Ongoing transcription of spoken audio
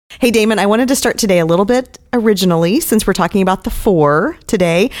Hey, Damon, I wanted to start today a little bit originally, since we're talking about the 4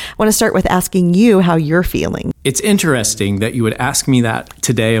 today. I want to start with asking you how you're feeling. It's interesting that you would ask me that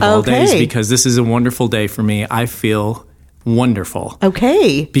today of all days, because this is a wonderful day for me. I feel wonderful.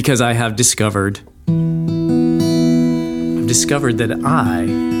 Okay. Because I have discovered that I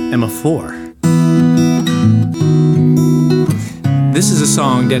am a 4. This is a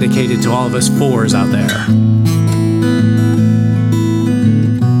song dedicated to all of us 4s out there.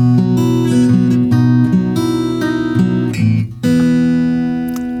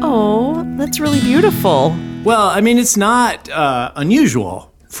 Oh, that's really beautiful. Well, I mean, it's not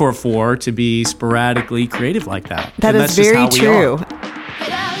unusual for a 4 to be sporadically creative like that. That is very true.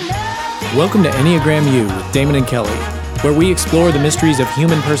 Welcome to Enneagram U with Damon and Kelly, where we explore the mysteries of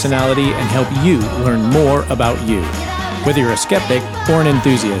human personality and help you learn more about you. Whether you're a skeptic or an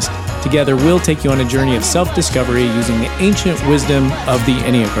enthusiast, together we'll take you on a journey of self-discovery using the ancient wisdom of the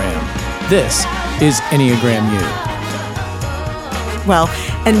Enneagram. This is Enneagram U. Well,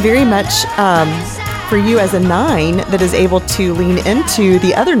 and very much for you as a 9 that is able to lean into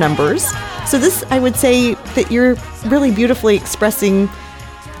the other numbers. So this, I would say that you're really beautifully expressing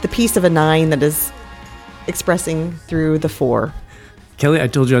the piece of a 9 that is expressing through the 4. Kelly, I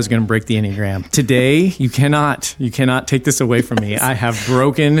told you I was going to break the Enneagram. Today, you cannot take this away from me. I have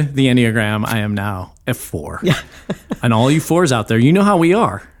broken the Enneagram. I am now a 4. Yeah. And all you 4s out there, you know how we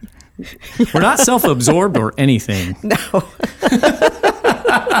are. Yeah. We're not self-absorbed or anything. No.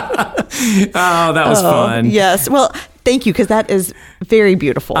 Oh, that was fun. Yes. Well, thank you, because that is very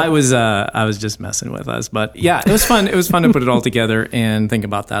beautiful. I was just messing with us, but yeah, it was fun. It was fun to put it all together and think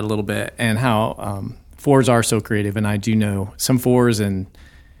about that a little bit, and how 4s are so creative. And I do know some 4s, and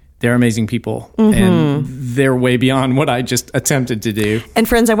they're amazing people, and they're way beyond what I just attempted to do. And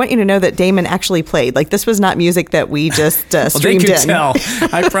friends, I want you to know that Damon actually played. Like, this was not music that we just streamed in. They could tell.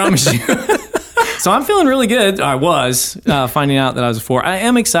 I promise you. So I'm feeling really good. I was finding out that I was a 4. I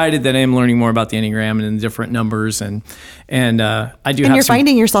am excited that I am learning more about the Enneagram and the different numbers, and I do. And you're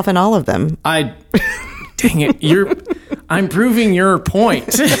finding yourself in all of them. Dang it! I'm proving your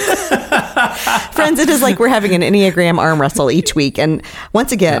point. Friends, it is like we're having an Enneagram arm wrestle each week, and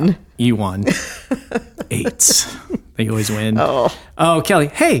once again, you won. 8s. They always win. Oh, Kelly.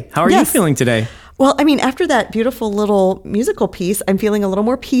 Hey, how are you feeling today? Well, I mean, after that beautiful little musical piece, I'm feeling a little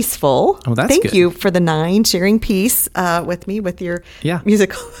more peaceful. Oh, that's Thank good. you for the 9 sharing peace with me with your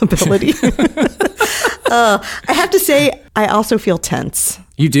musical ability. I have to say, I also feel tense.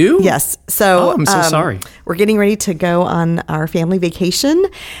 You do? Yes. So I'm so sorry. We're getting ready to go on our family vacation,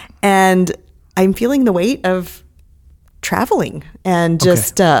 and I'm feeling the weight of traveling. And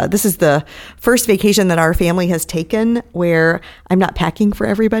just this is the first vacation that our family has taken where I'm not packing for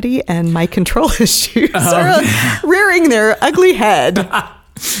everybody, and my control issues are rearing their ugly head.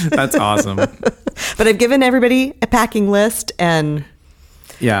 That's awesome. But I've given everybody a packing list, and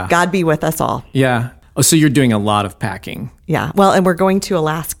God be with us all. Yeah. Oh, so you're doing a lot of packing. Yeah. Well, and we're going to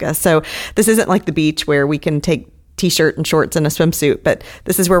Alaska. So this isn't like the beach where we can take t-shirt and shorts and a swimsuit, but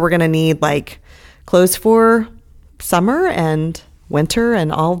this is where we're going to need like clothes for summer and winter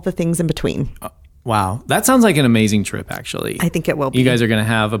and all the things in between. Wow. That sounds like an amazing trip, actually. I think it will be. You guys are going to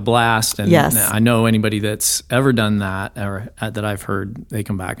have a blast. And yes. I know anybody that's ever done that or that I've heard, they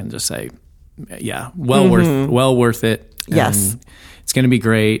come back and just say, well worth it. Yes. And it's going to be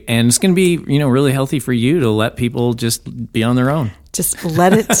great. And it's going to be, really healthy for you to let people just be on their own. Just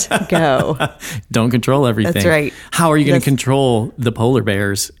let it go. Don't control everything. That's right. How are you going to control the polar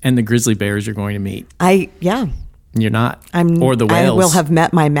bears and the grizzly bears you're going to meet? You're not. Or the whales. I will have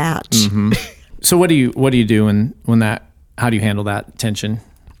met my match. Mm-hmm. So what do you do how do you handle that tension?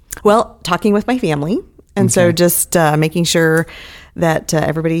 Well, talking with my family. And so just making sure that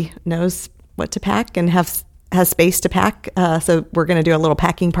everybody knows what to pack and has space to pack. So we're going to do a little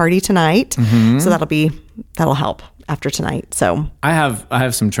packing party tonight. Mm-hmm. So that'll help after tonight. So I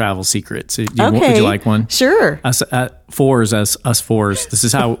have some travel secrets. Would you like one? Sure. Us 4s. This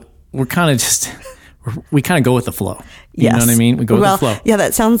is how we're kind of we kind of go with the flow. You know what I mean? We go with the flow. Yeah,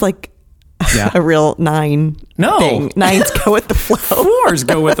 that sounds like a real 9 thing. 9s go with the flow. 4s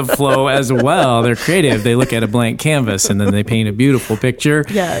go with the flow as well. They're creative. They look at a blank canvas and then they paint a beautiful picture.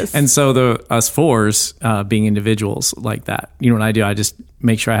 Yes. And so us 4s, being individuals like that, you know what I do? I just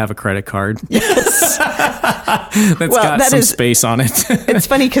make sure I have a credit card. Yes. That's got some space on it. It's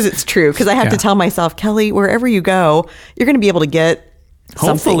funny because it's true. Because I have to tell myself, Kelly, wherever you go, you're going to be able to get something.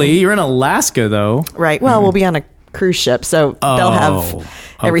 Hopefully. You're in Alaska, though. Right. Well, we'll be on a cruise ship, so they'll have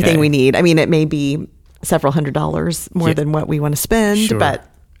everything we need. I mean, it may be several $100s more than what we want to spend, but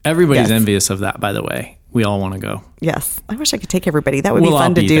everybody's envious of that, by the way. we all want to go. Yes. I wish I could take everybody. That would be We'll all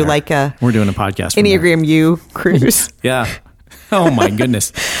fun to be do there. like a We're doing a podcast from there. Enneagram U cruise. Yeah. Oh my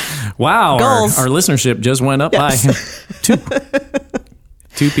goodness. Wow. Goals. Our listenership just went up by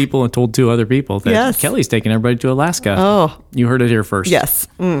two people and told 2 other people that Yes. Kelly's taking everybody to Alaska. Oh. You heard it here first. Yes.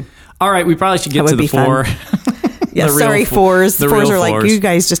 Mm. All right. We probably should get That to would the be fun. 4. Yeah, The real sorry, fo- fours. the Fours real are like, fours. you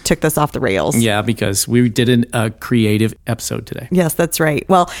guys just took this off the rails. Yeah, because we did a creative episode today. Yes, that's right.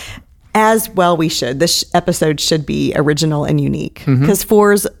 Well, as well we should. This episode should be original and unique because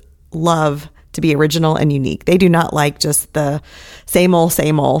fours love to be original and unique. They do not like just the same old,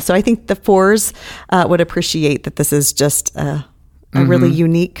 same old. So I think the fours would appreciate that this is just a really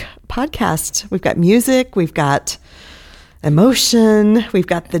unique podcast. We've got music, we've got emotion, we've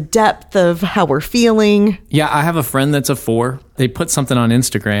got the depth of how we're feeling. Yeah, I have a friend that's a 4. They put something on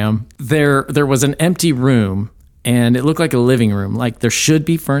Instagram. There was an empty room, and it looked like a living room. Like there should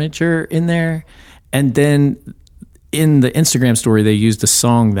be furniture in there. And then in the Instagram story, they used a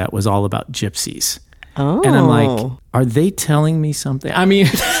song that was all about gypsies. Oh. And I'm like, are they telling me something? I mean,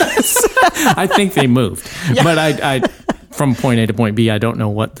 I think they moved. But I from point A to point B, I don't know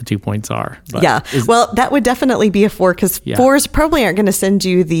what the 2 points are. But Yeah. Well, that would definitely be a 4 because fours probably aren't going to send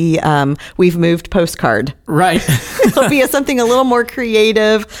you the we've moved postcard. Right. It'll be something a little more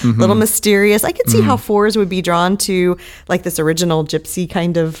creative, a little mysterious. I could see how 4s would be drawn to like this original gypsy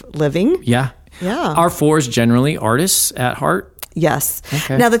kind of living. Yeah. Yeah. Are 4s generally artists at heart? Yes.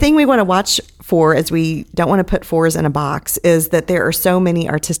 Okay. Now, the thing we want to watch for, as we don't want to put 4s in a box, is that there are so many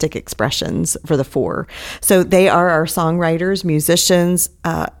artistic expressions for the 4. So they are our songwriters, musicians,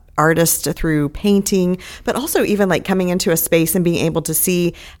 artists through painting, but also even like coming into a space and being able to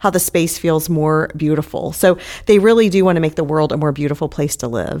see how the space feels more beautiful. So they really do want to make the world a more beautiful place to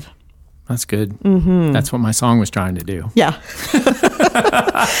live. That's good. Mm-hmm. That's what my song was trying to do. Yeah.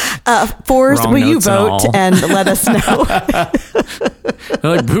 4s, Wrong will you notes and vote all. and let us know?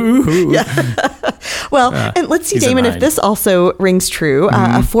 They're like, boo. Well, and let's see, he's a Damon, if 9. this also rings true.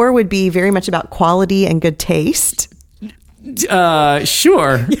 A 4 would be very much about quality and good taste.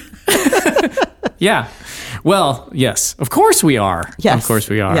 Sure. Yeah. Well, yes. Of course we are. Yes. Of course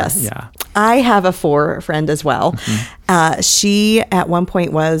we are. Yes. Yeah. I have a 4 friend as well. She at one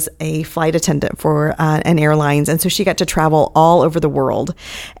point was a flight attendant for an airlines. And so she got to travel all over the world.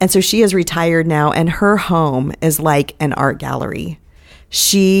 And so she is retired now, and her home is like an art gallery.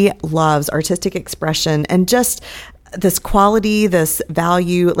 She loves artistic expression and just this quality, this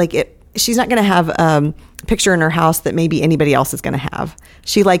value. Like she's not going to have a picture in her house that maybe anybody else is going to have.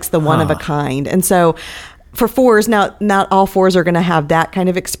 She likes the one of a kind. And so for 4s, now, not all 4s are going to have that kind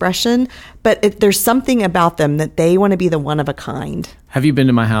of expression, but there's something about them that they want to be the one of a kind. Have you been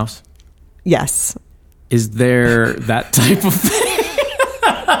to my house? Yes. Is there that type of thing?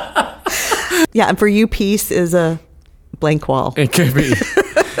 Yeah. And for you, peace is a blank wall. It could be.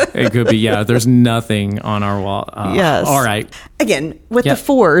 It could be. Yeah. There's nothing on our wall. Yes. All right. Again, with Yep. the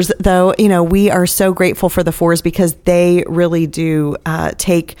 4s, though, we are so grateful for the 4s because they really do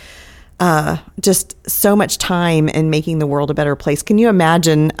take just so much time in making the world a better place. Can you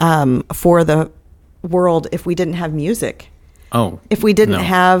imagine for the world if we didn't have music? Oh. If we didn't no.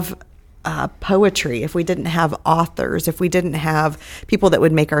 have poetry, if we didn't have authors, if we didn't have people that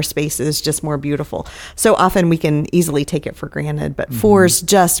would make our spaces just more beautiful. So often we can easily take it for granted, but 4s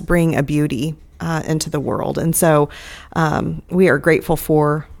just bring a beauty into the world. And so we are grateful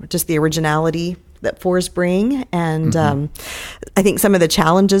for just the originality that 4s bring. And I think some of the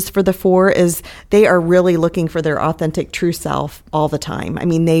challenges for the 4 is they are really looking for their authentic true self all the time. I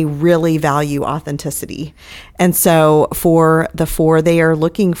mean, they really value authenticity. And so for the 4, they are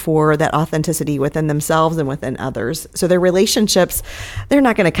looking for that authenticity within themselves and within others. So their relationships, they're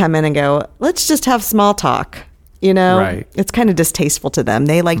not going to come in and go, let's just have small talk. Right. It's kind of distasteful to them.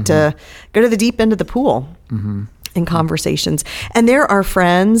 They like to go to the deep end of the pool in conversations. And there are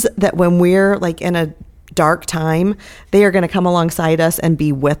friends that when we're like in a dark time, they are going to come alongside us and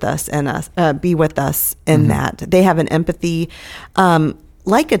be with us in that. They have an empathy,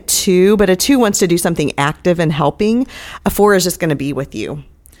 like a 2, but a 2 wants to do something active and helping. A 4 is just going to be with you.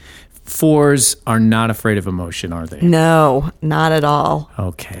 4s are not afraid of emotion, are they? No, not at all.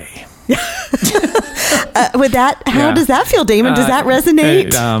 Okay. With that, how Yeah. does that feel, Damon? Does that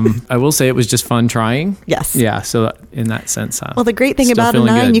resonate? I will say it was just fun trying. Yes. Yeah. So in that sense, Well, the great thing still about a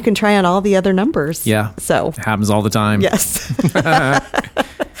feeling 9, good. you can try on all the other numbers. Yeah. So, It happens all the time. yes.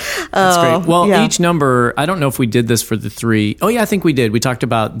 That's great. Well, yeah. each number, I don't know if we did this for the 3. Oh, yeah, I think we did. We talked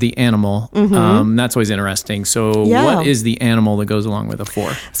about the animal. That's always interesting. So Yeah. what is the animal that goes along with a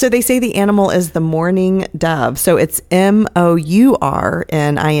 4? So they say the animal is the mourning dove. So it's MOURNING.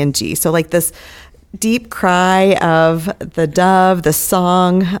 So like this deep cry of the dove, the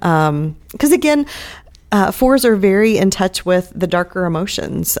song. Because again, fours are very in touch with the darker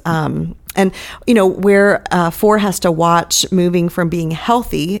emotions. And, where four has to watch moving from being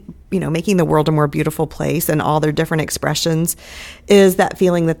healthy, making the world a more beautiful place and all their different expressions, is that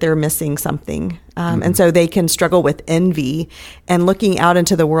feeling that they're missing something. And so they can struggle with envy and looking out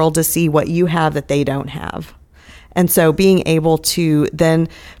into the world to see what you have that they don't have. And so being able to then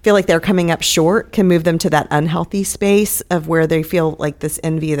feel like they're coming up short can move them to that unhealthy space of where they feel like this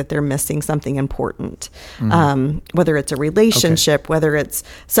envy that they're missing something important, whether it's a relationship, whether it's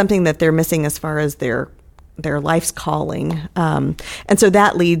something that they're missing as far as their life's calling. And so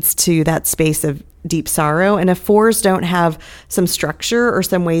that leads to that space of deep sorrow. And if fours don't have some structure or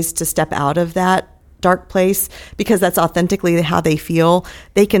some ways to step out of that dark place, because that's authentically how they feel,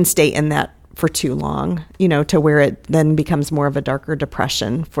 they can stay in that for too long, to where it then becomes more of a darker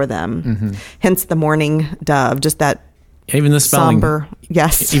depression for them. Hence the mourning dove, just that even the spelling, somber.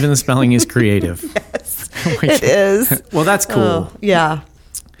 Yes. Even the spelling is creative. Yes, it is. Well, that's cool. Yeah.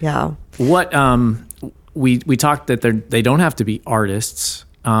 What, we talked that they don't have to be artists.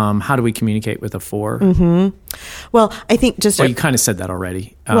 How do we communicate with a four? Well, I think just... Well, you kind of said that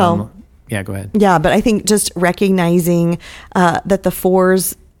already. Yeah, go ahead. Yeah, but I think just recognizing that the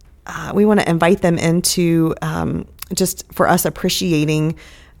fours, we want to invite them into just for us appreciating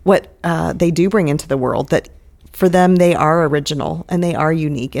what they do bring into the world, that for them they are original and they are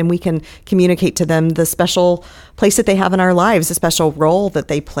unique, and we can communicate to them the special place that they have in our lives, the special role that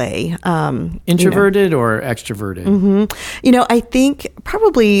they play. Introverted or extroverted? I think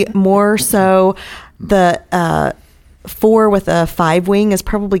probably more so the four with a 5 wing is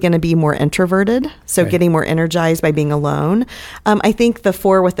probably going to be more introverted, so getting more energized by being alone. I think the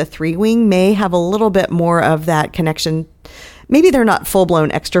 4 with a 3 wing may have a little bit more of that connection. Maybe they're not full-blown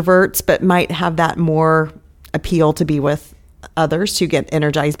extroverts, but might have that more appeal to be with others, to get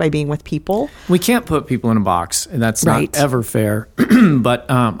energized by being with people. We can't put people in a box, and that's Right. not ever fair. But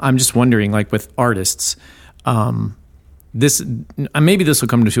I'm just wondering, like with artists, this maybe this will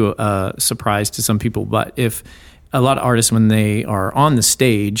come to a surprise to some people, but if a lot of artists, when they are on the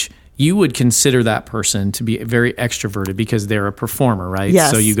stage, you would consider that person to be very extroverted because they're a performer, right?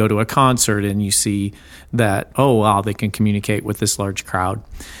 Yes. So you go to a concert and you see that, oh, wow, they can communicate with this large crowd.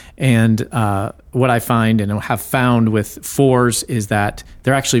 And what I find and have found with fours is that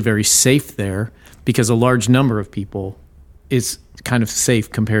they're actually very safe there because a large number of people is kind of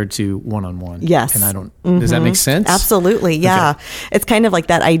safe compared to one-on-one. Yes. And does that make sense? Absolutely. Yeah. Okay. It's kind of like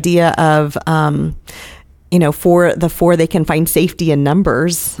that idea of, for the 4, they can find safety in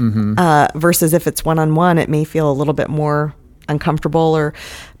numbers, versus if it's one-on-one, it may feel a little bit more uncomfortable or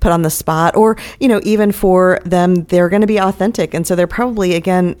put on the spot, or, even for them, they're going to be authentic. And so they're probably,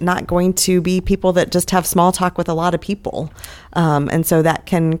 again, not going to be people that just have small talk with a lot of people. And so that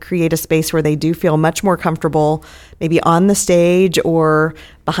can create a space where they do feel much more comfortable, maybe on the stage or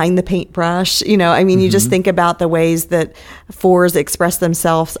behind the paintbrush. You just think about the ways that 4s express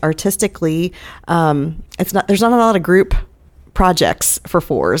themselves artistically. There's not a lot of group projects for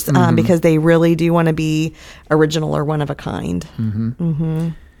 4s because they really do want to be original or one of a kind.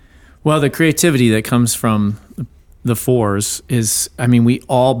 Well, the creativity that comes from the 4s is, we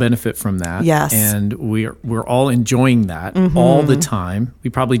all benefit from that. Yes. And we're all enjoying that all the time. We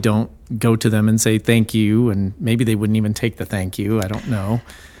probably don't go to them and say thank you, and maybe they wouldn't even take the thank you. I don't know.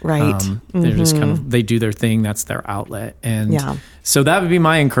 Right. They're just they do their thing. That's their outlet. And Yeah. so that would be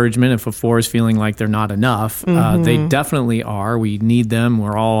my encouragement. If a 4 is feeling like they're not enough, they definitely are. We need them.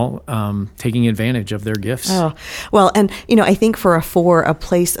 We're all taking advantage of their gifts. Oh, well, and, I think for a 4, a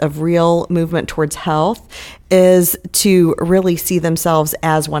place of real movement towards health is to really see themselves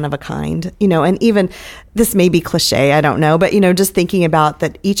as one of a kind, and even this may be cliche, I don't know, but, just thinking about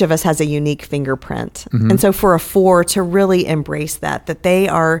that each of us has a unique fingerprint. And so for a 4 to really embrace that they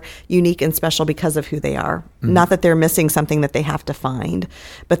are unique and special because of who they are, not that they're missing something that they have to find,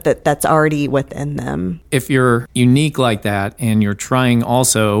 but that's already within them. If you're unique like that and you're trying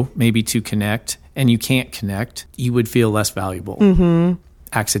also maybe to connect and you can't connect, you would feel less valuable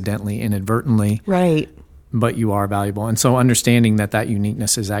accidentally, inadvertently. Right. But you are valuable. And so understanding that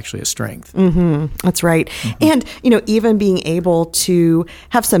uniqueness is actually a strength. That's right. And, even being able to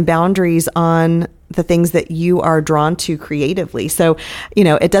have some boundaries on the things that you are drawn to creatively. So,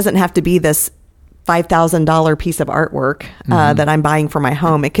 it doesn't have to be this $5,000 piece of artwork that I'm buying for my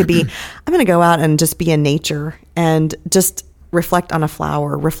home. It could be, I'm going to go out and just be in nature and just reflect on a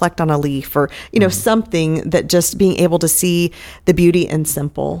flower, reflect on a leaf, or, something that just being able to see the beauty in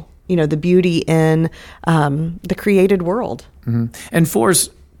simple, the beauty in the created world. And 4s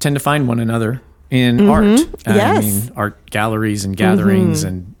tend to find one another in art. Yes. I mean, art galleries and gatherings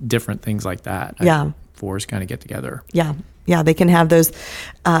and different things like that. Yeah. Fours kind of get together. Yeah. Yeah, they can have those,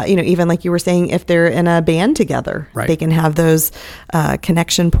 even like you were saying, if they're in a band together, Right. they can have those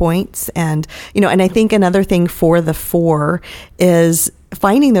connection points. And, and I think another thing for the 4 is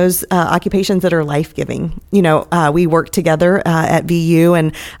finding those occupations that are life-giving. We work together at VU,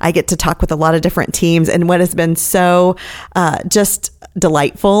 and I get to talk with a lot of different teams. And what has been so just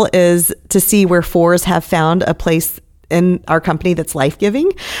delightful is to see where 4s have found a place in our company that's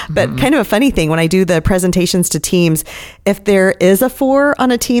life-giving. But kind of a funny thing, when I do the presentations to teams, if there is a 4 on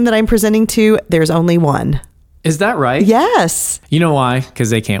a team that I'm presenting to, there's only one. Is that right? Yes. You know why? Because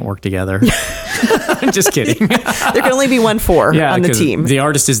they can't work together. I'm just kidding. There can only be one 4 on the 'cause team. The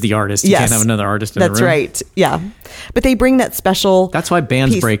artist is the artist. You Yes. can't have another artist in the room. That's right. Yeah. But they bring that special... That's why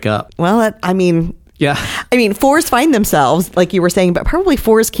bands piece. break up. Well, Yeah. 4s find themselves, like you were saying, but probably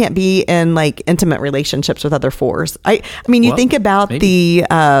 4s can't be in like intimate relationships with other 4s. You think about maybe.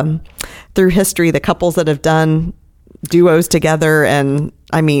 the through history, the couples that have done duos together, and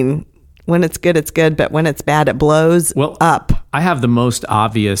when it's good, it's good, but when it's bad, it blows up. I have the most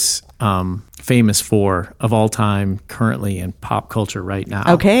obvious famous 4 of all time currently in pop culture right now.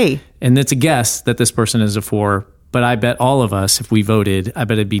 Okay. And it's a guess that this person is a 4. But I bet all of us, if we voted, I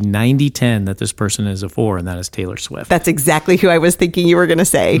bet it'd be 90-10 that this person is a 4, and that is Taylor Swift. That's exactly who I was thinking you were going to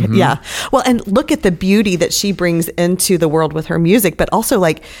say. Yeah. Well, and look at the beauty that she brings into the world with her music, but also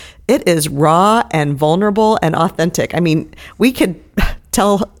like it is raw and vulnerable and authentic. We could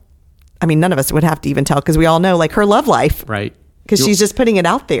tell, none of us would have to even tell because we all know like her love life. Right. Because she's just putting it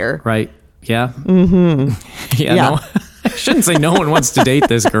out there. Right. Yeah. Mm-hmm. Yeah. No, I shouldn't say no one wants to date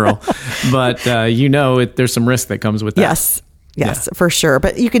this girl, but there's some risk that comes with that. Yes. Yes, for sure.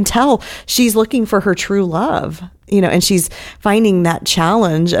 But you can tell she's looking for her true love, and she's finding that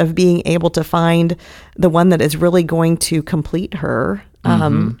challenge of being able to find the one that is really going to complete her.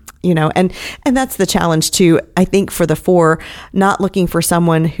 And that's the challenge too, I think, for the 4, not looking for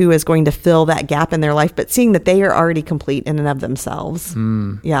someone who is going to fill that gap in their life, but seeing that they are already complete in and of themselves.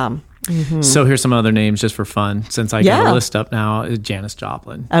 Yeah. Mm-hmm. So here's some other names just for fun. Since I got a list up now, Janis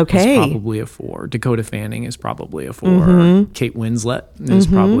Joplin is probably a 4. Dakota Fanning is probably a 4. Kate Winslet is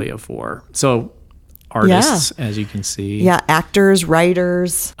probably a 4. So artists, as you can see. Yeah, actors,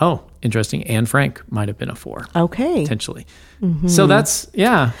 writers. Oh, interesting. Anne Frank might have been a 4. Okay. Potentially. So that's,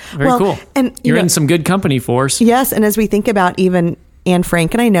 very cool. And you're in some good company, 4s. Yes, and as we think about even Anne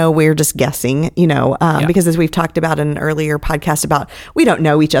Frank, and I know we're just guessing, because as we've talked about in an earlier podcast about, we don't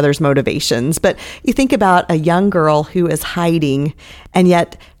know each other's motivations, but you think about a young girl who is hiding and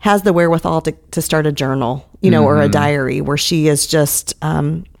yet has the wherewithal to start a journal, or a diary where she is just,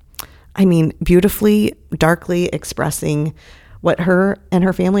 beautifully, darkly expressing what her and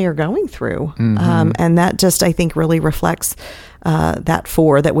her family are going through. And that just, I think, really reflects that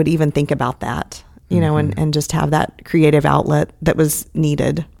 4 that would even think about that. And just have that creative outlet that was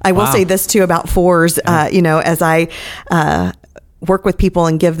needed. I will say this too about 4s, as I work with people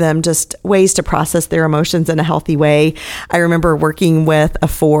and give them just ways to process their emotions in a healthy way. I remember working with a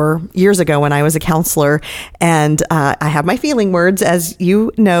 4 years ago when I was a counselor, and I have my feeling words, as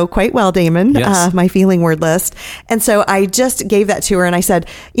you know quite well, Damon, my feeling word list. And so I just gave that to her and I said,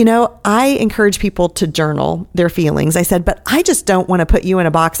 I encourage people to journal their feelings. I said, but I just don't want to put you in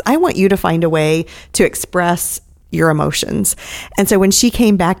a box. I want you to find a way to express your emotions. And so when she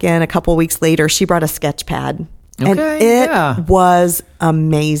came back in a couple of weeks later, she brought a sketch pad. And it was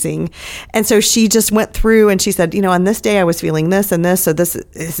amazing. And so she just went through and she said, on this day I was feeling this and this. So this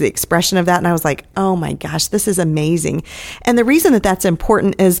is the expression of that. And I was like, oh my gosh, this is amazing. And the reason that that's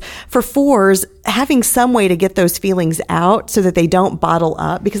important is for 4s, having some way to get those feelings out so that they don't bottle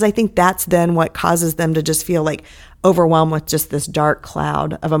up, because I think that's then what causes them to just feel like overwhelmed with just this dark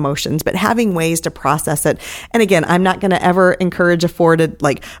cloud of emotions, but having ways to process it. And again, I'm not going to ever encourage a 4 to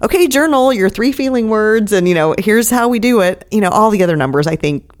like, okay, journal your 3 feeling words. And, here's how we do it. All the other numbers, I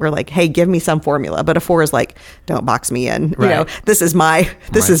think we're like, hey, give me some formula. But a 4 is like, don't box me in. Right. This is my,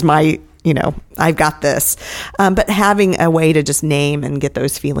 I've got this. But having a way to just name and get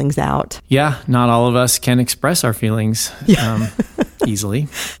those feelings out. Yeah. Not all of us can express our feelings easily.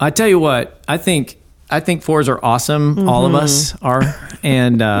 I tell you what, I think 4s are awesome. All of us are.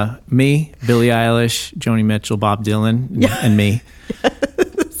 And me, Billie Eilish, Joni Mitchell, Bob Dylan, and me.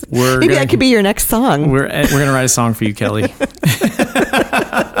 Maybe that could be your next song. We're going to write a song for you, Kelly.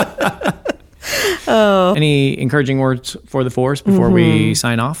 Any encouraging words for the 4s before we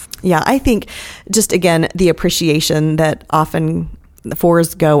sign off? Yeah, I think just, again, the appreciation that often the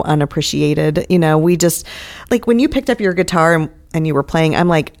fours go unappreciated. You know, we just, like when you picked up your guitar and you were playing, I'm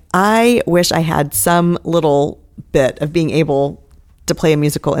like, I wish I had some little bit of being able to play a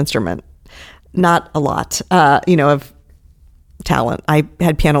musical instrument. Not a lot, of talent. I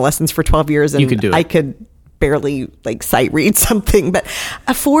had piano lessons for 12 years and you could do it. I could barely like sight read something, but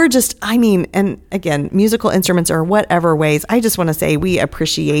a four and again, musical instruments or whatever ways, I just want to say we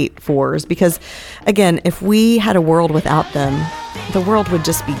appreciate fours because again, if we had a world without them, the world would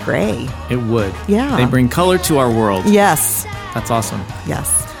just be gray. It would. Yeah. They bring color to our world. Yes. That's awesome.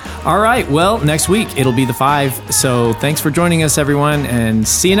 Yes. All right. Well, next week it'll be the 5. So thanks for joining us, everyone, and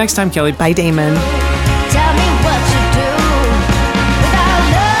see you next time, Kelly. Bye, Damon.